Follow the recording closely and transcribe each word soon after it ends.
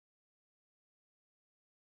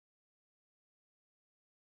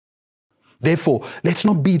Therefore, let's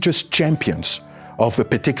not be just champions of a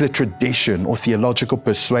particular tradition or theological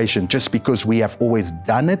persuasion just because we have always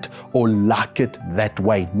done it or like it that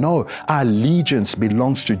way. No, our allegiance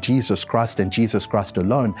belongs to Jesus Christ and Jesus Christ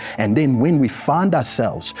alone. And then when we find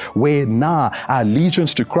ourselves where now our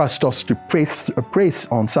allegiance to Christ starts to press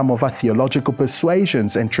on some of our theological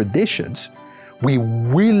persuasions and traditions, we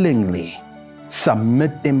willingly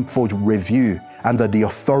submit them for review under the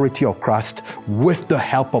authority of Christ with the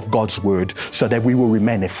help of God's word, so that we will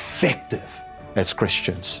remain effective as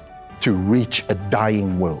Christians to reach a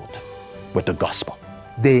dying world with the gospel.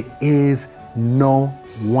 There is no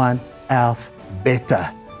one else better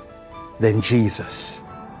than Jesus,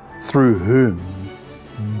 through whom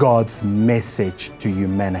God's message to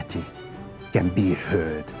humanity can be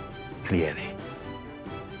heard clearly.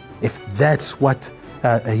 If that's what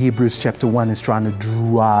Hebrews chapter 1 is trying to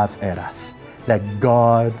drive at us, that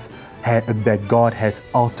God has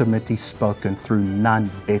ultimately spoken through none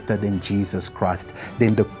better than Jesus Christ,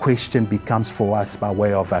 then the question becomes for us by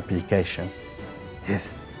way of application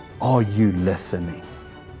is, are you listening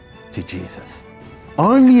to Jesus?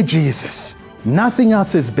 Only Jesus, nothing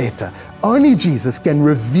else is better. Only Jesus can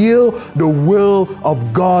reveal the will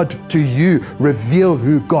of God to you, reveal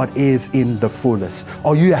who God is in the fullest.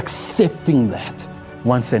 Are you accepting that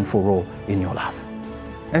once and for all in your life?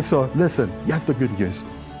 And so, listen, here's the good news.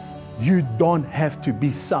 You don't have to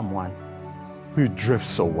be someone who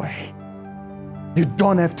drifts away. You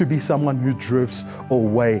don't have to be someone who drifts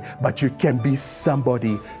away, but you can be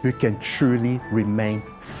somebody who can truly remain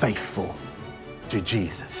faithful to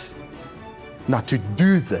Jesus. Now, to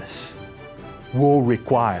do this will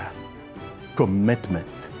require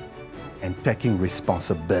commitment and taking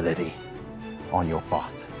responsibility on your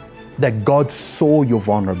part. That God saw your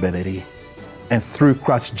vulnerability, and through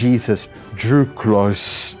Christ Jesus drew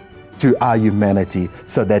close to our humanity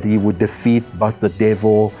so that he would defeat both the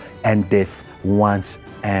devil and death once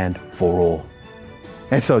and for all.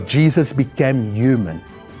 And so Jesus became human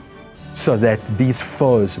so that these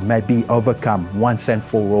foes may be overcome once and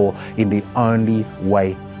for all in the only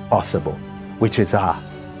way possible, which is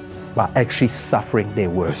by actually suffering their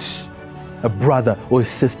worst. A brother or a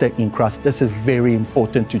sister in Christ, this is very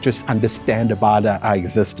important to just understand about our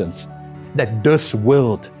existence. That this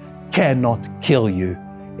world cannot kill you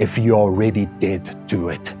if you're already dead to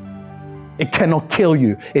it. It cannot kill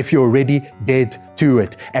you if you're already dead to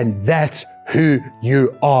it. And that's who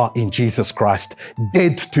you are in Jesus Christ.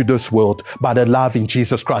 Dead to this world, but alive in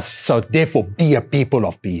Jesus Christ. So therefore, be a people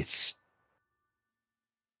of peace.